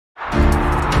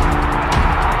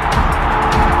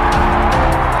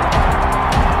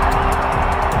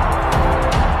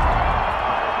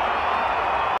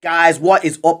Guys, what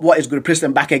is up? What is good?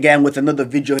 Preston back again with another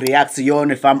video reaction.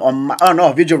 If I'm on my, oh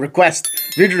no, video request.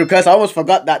 Video request. I almost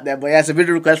forgot that there, but yeah, it's a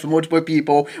video request from multiple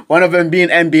people. One of them being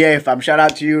NBA fam. Shout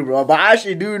out to you, bro. But I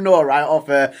actually do know, right, of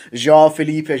João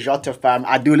Felipe Jota fam.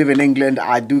 I do live in England.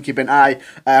 I do keep an eye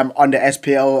on the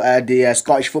SPL, the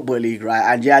Scottish Football League,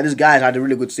 right? And yeah, this guy's had a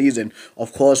really good season.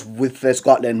 Of course, with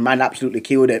Scotland, man, absolutely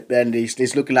killed it. And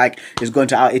he's looking like he's going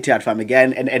to out Ittihad fam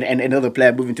again, and another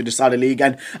player moving to the Saudi League.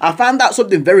 And I found that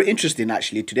something very interesting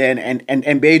actually today, and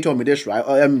NBA told me this, right?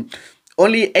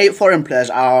 Only 8 foreign players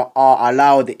are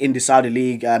allowed in the Saudi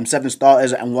League, 7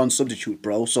 starters and 1 substitute,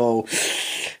 bro. So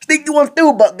sneaky one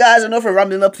still, but guys, enough of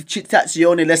rambling up to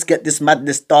Chitazione. Let's get this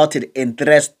madness started in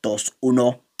 3, 2,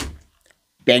 1.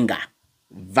 Venga.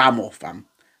 Vamos, fam.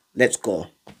 Let's go.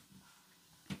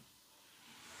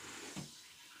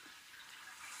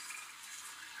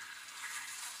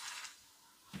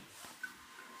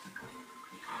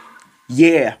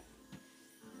 Yeah.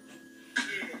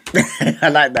 I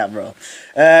like that, bro.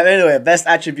 Anyway, best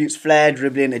attributes: flair,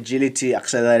 dribbling, agility,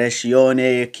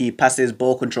 accelerazione, key passes,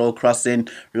 ball control, crossing,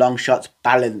 long shots,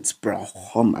 balance, bro.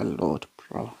 Oh my lord,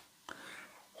 bro.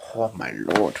 Oh my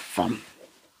lord, fam.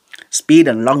 Speed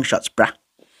and long shots, bruh.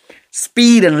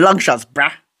 Speed and long shots,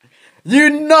 bruh. You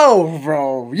know,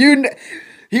 bro. You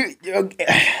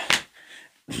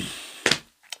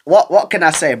what can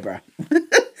I say, bruh?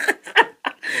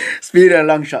 Speed and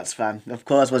long shots, fam. Of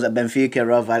course, was it Benfica,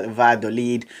 Real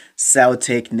Valladolid,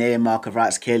 Celtic, Neymar,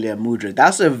 Kvaratskhelia, Mudryk.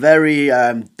 That's a very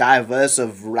diverse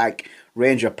of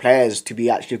range of players to be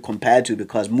actually compared to,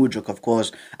 because Mudryk, of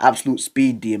course, absolute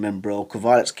speed demon, bro.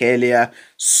 Kvaratskhelia,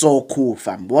 so cool,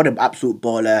 fam. What an absolute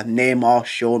baller. Neymar,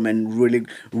 showman, really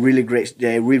great,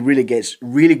 really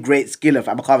great skiller,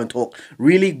 fam. I can't even talk.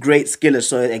 Really great skiller.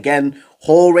 So again,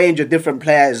 whole range of different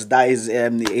players that is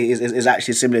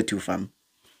actually similar to, fam.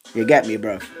 You get me,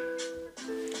 bro?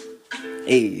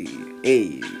 Hey.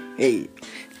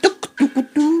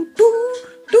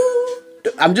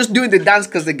 I'm just doing the dance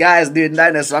because the guy is doing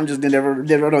that, so I'm just doing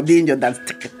the Ronaldinho dance.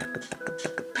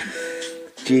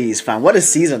 Jeez, fam. What a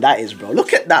season that is, bro.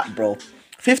 Look at that, bro.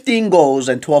 15 goals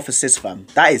and 12 assists, fam.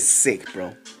 That is sick,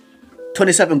 bro.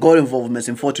 27 goal involvements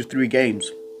in 43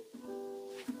 games.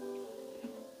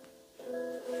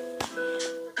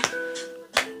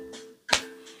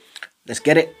 Let's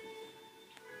get it.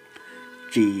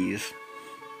 Jeez.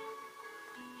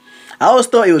 I always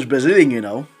thought he was Brazilian, you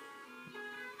know.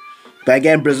 But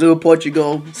again, Brazil,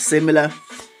 Portugal, similar.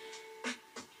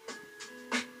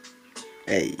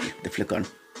 Hey, the flick on.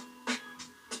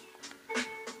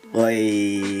 Oi.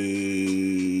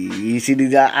 You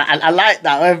see, I like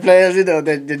that when players, you know,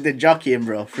 the jockeying,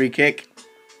 bro. Free kick.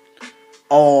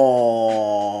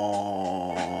 Oh.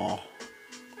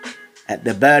 At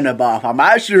the burner bar.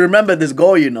 I actually remember this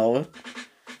goal, you know.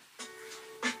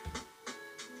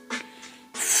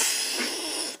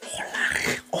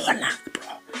 Hola, bro.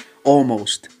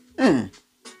 Almost.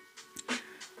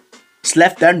 It's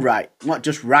left and right. Not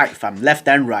just right, fam. Left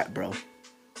and right, bro.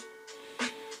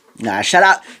 Nah, shout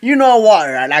out. You know what,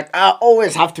 right? Like, I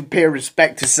always have to pay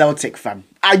respect to Celtic, fam.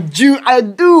 I do,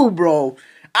 bro.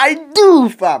 I do,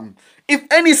 fam. If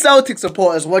any Celtic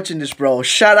supporters watching this, bro,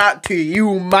 shout out to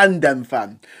you, man, them,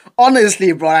 fam.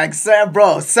 Honestly, bro, like,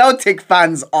 bro, Celtic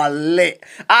fans are lit.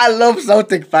 I love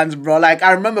Celtic fans, bro. Like,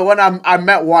 I remember when I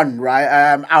met one, right,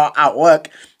 at work.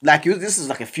 Like, this is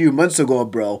like a few months ago,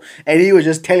 bro. And he was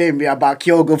just telling me about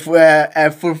Kyogo for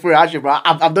actually, bro.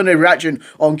 I've done a reaction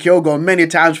on Kyogo many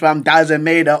times, fam. Dazen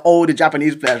Maeda, all the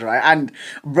Japanese players, right? And,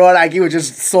 bro, like, he was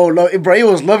just so bro, he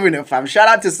was loving it, fam. Shout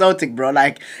out to Celtic, bro.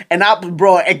 Like, and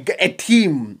bro, a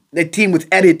team with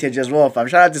heritage as well, fam.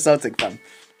 Shout out to Celtic, fam.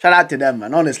 Shout out to them,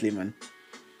 man. Honestly, man.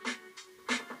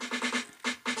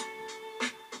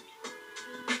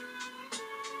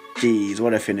 Jeez,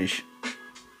 what a finish.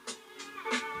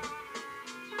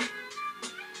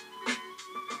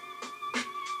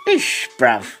 Ish,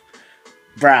 brav.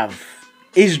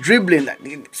 He's dribbling.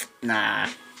 Nah.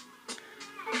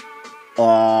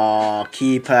 Oh,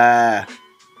 keeper.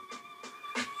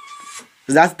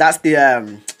 That's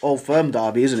the Old Firm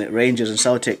derby, isn't it? Rangers and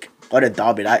Celtic. What a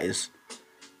derby that is.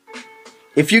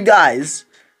 If you guys,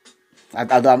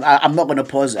 I'm not gonna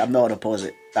pause it. I'm not gonna pause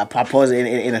it. I'll pause it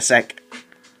in a sec.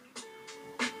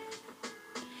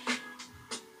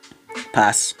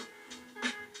 Pass.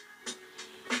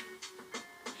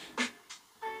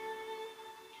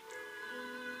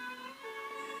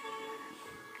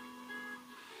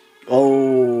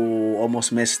 Oh,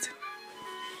 almost missed.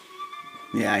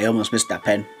 Yeah, I almost missed that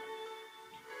pen.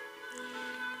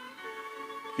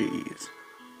 Jeez.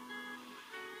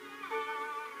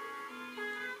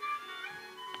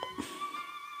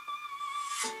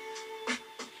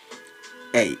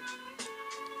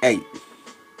 Hey,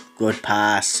 good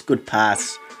pass. Good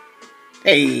pass.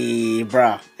 Hey,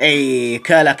 bro. Hey,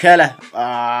 curler, curler.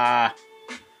 Ah.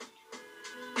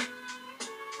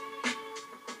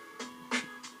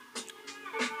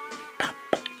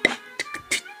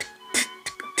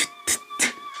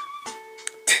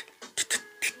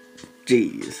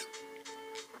 Jeez.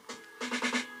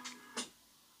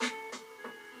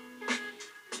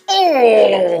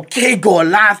 Oh, que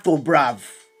golazo, bruv.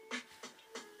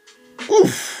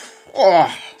 Oof.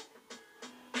 Oh.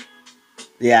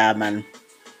 Yeah, man.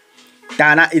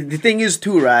 The thing is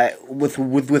too, right,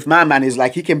 with my man is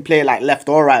like he can play like left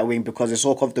or right wing because it's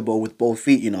so comfortable with both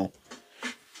feet, you know.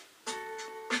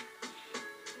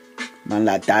 Man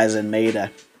like Dyson Maida.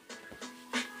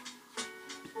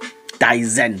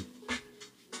 Dyson.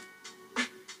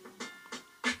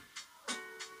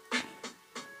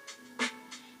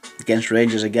 Against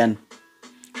Rangers again.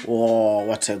 Oh,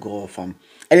 what a goal, fam.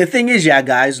 And the thing is, yeah,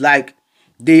 guys, like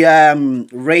the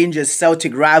Rangers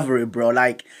Celtic rivalry, bro.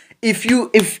 Like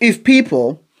if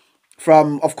people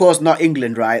from, of course, not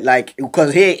England, right? Like,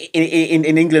 because here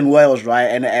in England, Wales, right,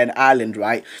 and Ireland,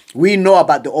 right, we know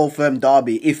about the Old Firm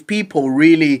derby. If people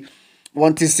really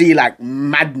want to see like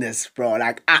madness, bro,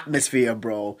 like atmosphere,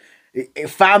 bro,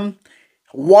 fam,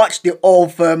 watch the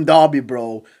Old Firm derby,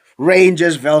 bro.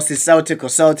 Rangers versus Celtic or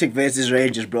Celtic versus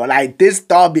Rangers, bro. Like, this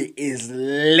derby is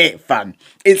lit, fam.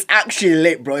 It's actually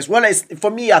lit, bro. It's one of,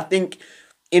 for me, I think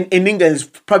in England, it's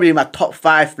probably my top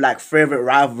 5 like favorite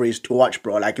rivalries to watch,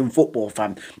 bro. Like in football,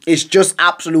 fam. It's just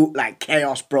absolute like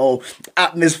chaos, bro.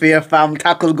 Atmosphere, fam.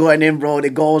 Tackles going in, bro. The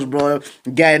goals, bro.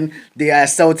 Again, the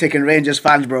Celtic and Rangers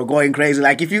fans, bro, going crazy.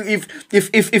 Like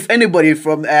if anybody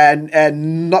from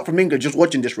not from England just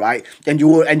watching this, right, and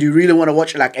you really want to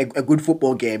watch like a good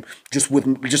football game, just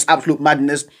with just absolute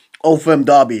madness, Old Firm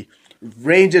derby,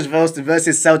 Rangers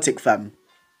versus Celtic, fam.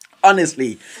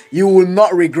 Honestly, you will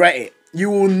not regret it. You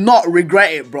will not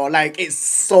regret it, bro. Like, it's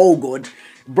so good.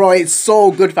 Bro, it's so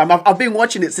good, fam. I've been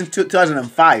watching it since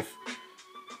 2005.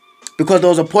 Because there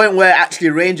was a point where actually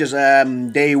Rangers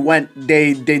they went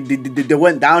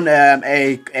down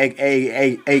a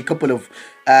couple of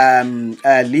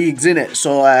leagues in it.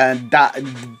 So that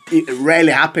it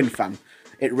rarely happened, fam.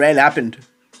 It rarely happened.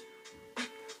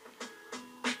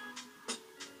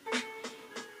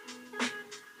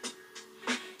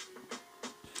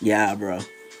 Yeah, bro.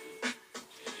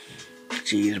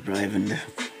 Jeez, bro. Even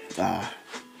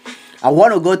I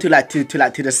want to go to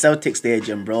the Celtic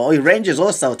stadium, bro. Or Rangers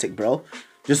or Celtic, bro.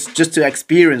 Just to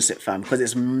experience it, fam, because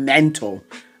it's mental,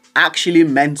 actually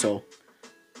mental.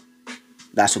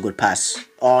 That's a good pass.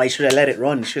 Oh, he should have let it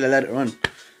run. Should have let it run.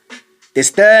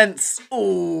 Distance.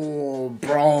 Oh,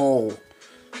 bro.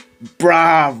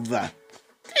 Bruv.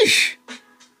 Ish.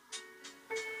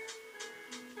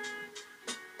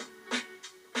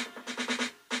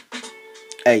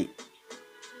 Hey.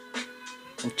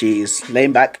 Jeez.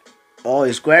 Laying back. Oh,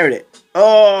 he squared it.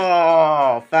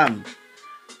 Oh, fam.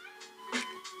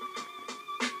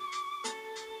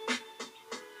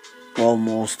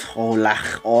 Almost.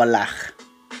 Olach.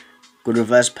 Good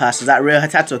reverse pass. Is that real?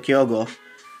 Hatato Kyogo?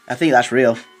 I think that's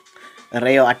real.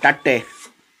 Reo Atate.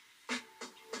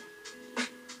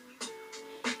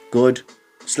 Good.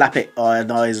 Slap it. Oh,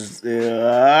 no, he's...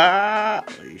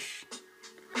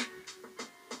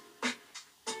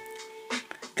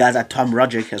 Guys like Tom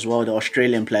Roderick as well, the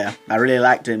Australian player. I really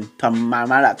liked him. I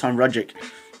like Tom Roderick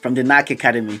from the Nike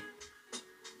Academy.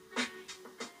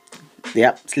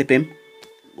 Yep, slip him.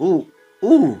 Ooh.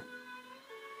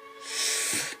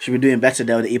 Should be doing better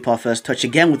there with the Ittihad first touch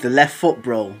again with the left foot,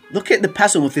 bro. Look at the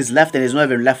passing with his left, and he's not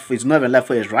even left. He's not even left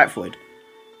foot. He's right foot.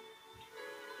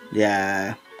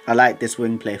 Yeah, I like this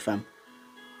wing play, fam.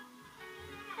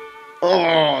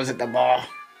 Oh, is it the bar?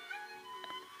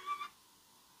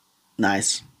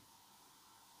 Nice.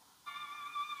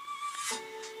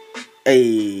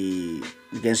 Hey,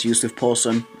 against Yusuf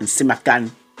Paulson and Simakan,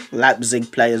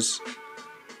 Leipzig players.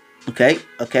 Okay,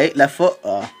 left foot.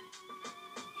 Oh.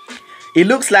 He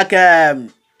looks like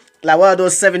one of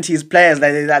those 70s players,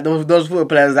 like those football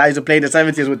players that used to play in the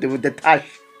 70s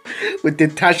with the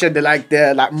tash, and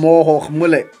the mohawk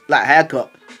mullet, like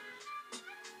haircut.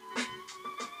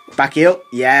 Back heel,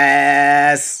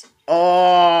 yes.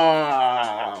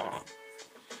 Oh.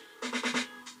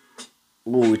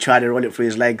 Ooh, he tried to roll it through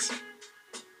his legs.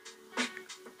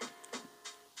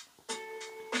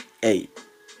 Hey.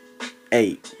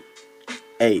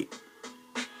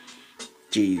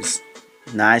 Jeez.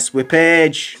 Nice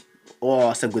whippage. Oh,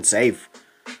 that's a good save.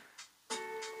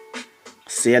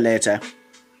 See you later.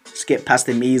 Skip past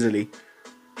him easily.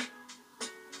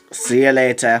 See you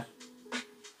later.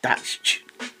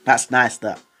 That's nice,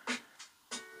 that.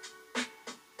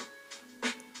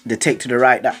 The take to the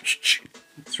right, that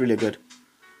it's really good.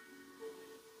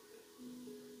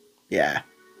 Yeah.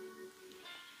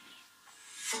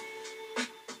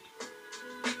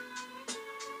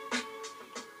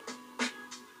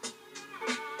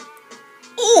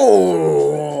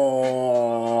 Oh,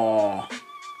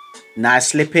 nice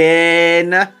slip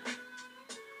in.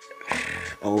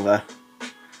 Over.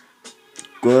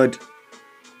 Good.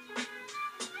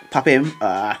 Pop him.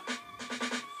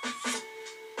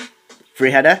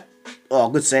 Free header. Oh,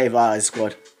 good save. Ah, it's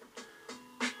good.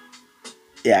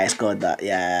 Yeah, it's good that.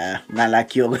 Yeah, man, like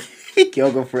Kyogo,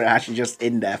 Kyogo for it actually just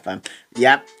in there, fam.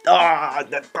 Yep. Oh,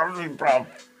 that perfect, bro.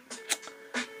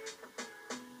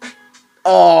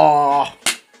 Oh,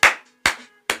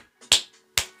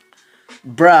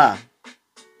 bruh.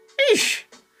 Eesh.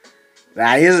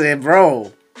 That is it,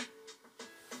 bro.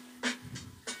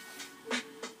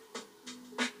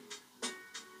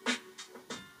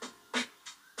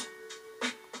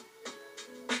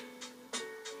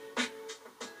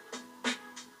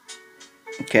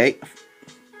 Okay.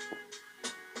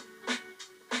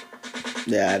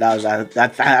 Yeah, that was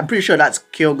that. I'm pretty sure that's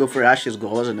Kyogo Furihashi's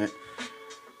goal, wasn't it?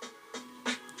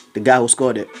 The guy who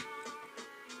scored it.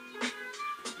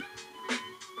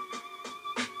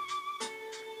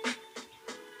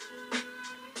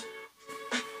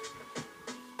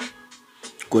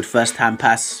 Good first hand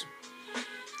pass.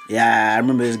 Yeah, I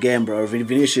remember this game, bro.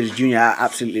 Vinicius Jr.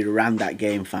 absolutely ran that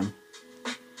game, fam.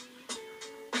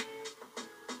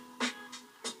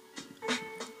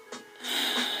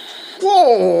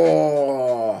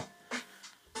 Whoa!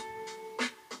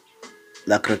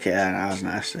 Look, yeah, that was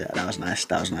nice. Yeah, that was nice.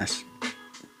 That was nice.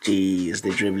 Jeez,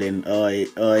 the dribbling. Oi,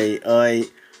 oi, oi.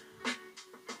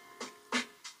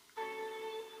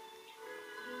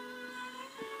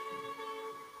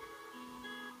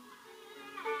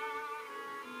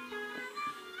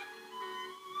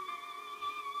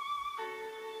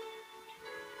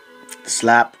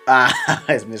 Slap. Ah,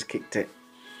 he's miskicked it.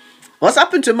 What's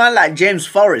happened to a man like James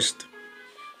Forrest?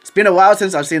 It's been a while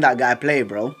since I've seen that guy play,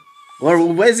 bro.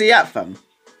 Where's he at, fam?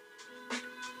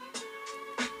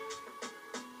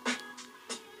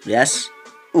 Yes.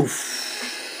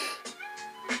 Oof.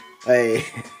 Hey.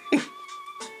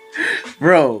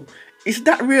 Bro, is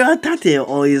that real Tate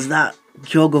or is that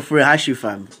Kyogo Furuhashi,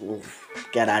 fam? Oof.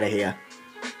 Get out of here.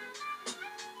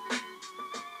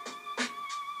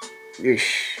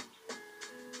 Ish.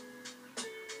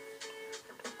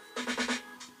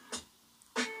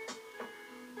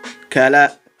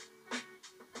 Curler.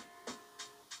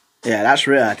 Yeah, that's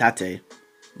real Tate.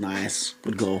 Nice.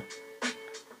 Good goal.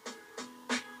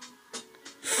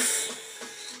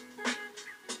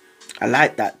 I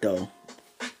like that though.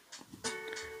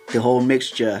 The whole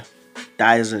mixture.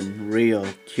 Dyson, Rio,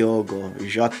 Kyogo,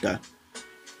 Jota.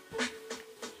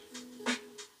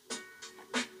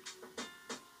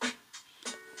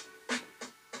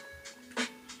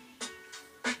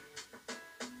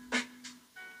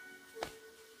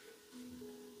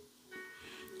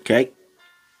 Okay.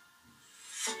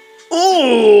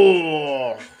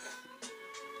 Oh!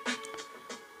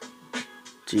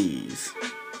 Jeez.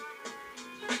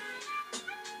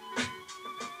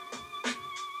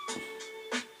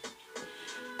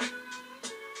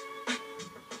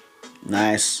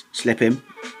 Nice. Slip him.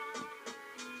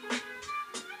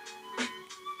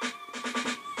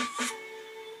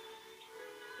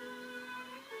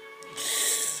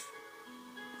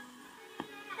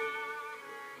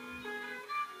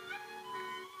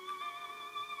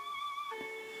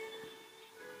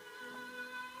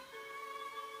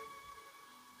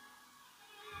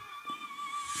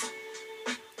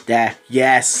 There.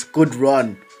 Yes. Good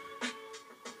run.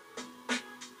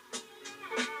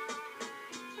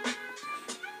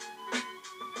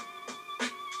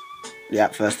 Yeah,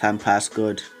 first hand pass,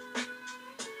 good.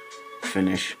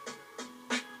 Finish.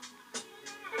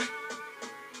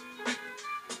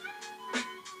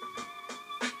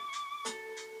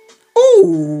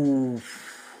 Ooh.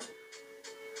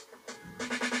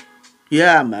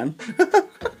 Yeah, man.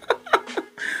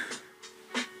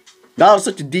 That was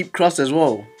such a deep cross as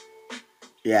well.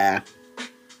 Yeah.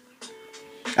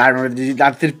 I remember,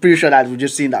 I'm pretty sure that we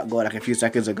just seen that goal like a few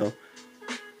seconds ago.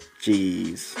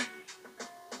 Jeez.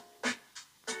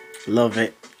 Love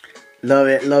it. Love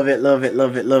it, love it, love it,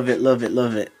 love it, love it, love it,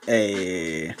 love it.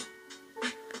 Hey.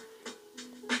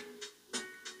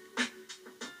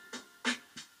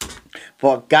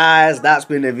 But guys, that's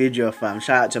been the video, fam.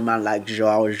 Shout out to man like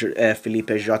João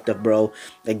Felipe Jota, bro.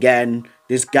 Again,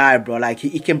 this guy, bro, like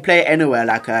he can play anywhere,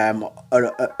 like along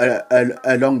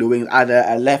the wing,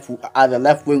 either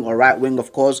left wing or right wing,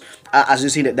 of course. As you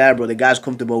seen it there, bro, the guy's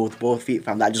comfortable with both feet,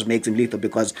 fam. That just makes him lethal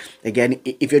because, again,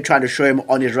 if you're trying to show him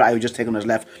on his right, you just take on his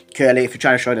left, curl it. If you're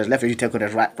trying to show him his left, you take on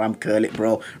his right, fam, curl it,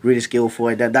 bro. Really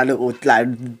skillful. That little,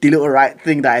 like, the little right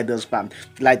thing that he does, fam.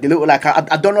 Like, the little, like,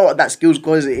 I don't know what that skill's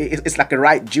called. It's like a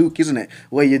right juke, isn't it?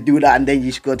 Where you do that and then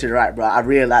you should go to the right, bro. I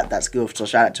really like that skill, so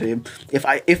shout out to him.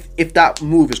 If that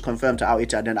move is confirmed to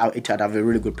Ittihad, then Ittihad have a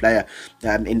really good player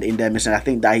in their mission. I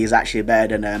think that he's actually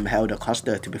better than Helder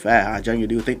Costa, to be fair. I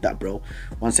genuinely do think that, bro.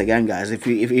 Once again, guys,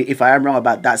 if I am wrong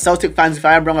about that, Celtic fans, if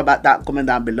I am wrong about that, comment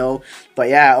down below. But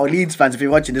yeah, or Leeds fans, if you're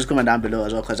watching this, comment down below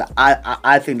as well, because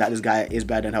I think that this guy is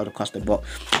better than Helder Costa, but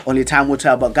only time will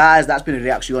tell. But guys, that's been a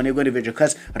reaction. You're going to video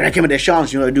request,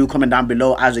 recommendations, do comment down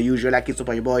below as usual. Like, it's up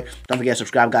on your boy. Don't forget to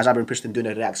subscribe, guys. I've been Preston doing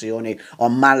a reaction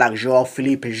on man like João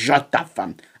Felipe Jota,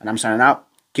 fam. And I'm signing out.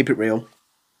 Keep it real.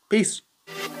 Peace.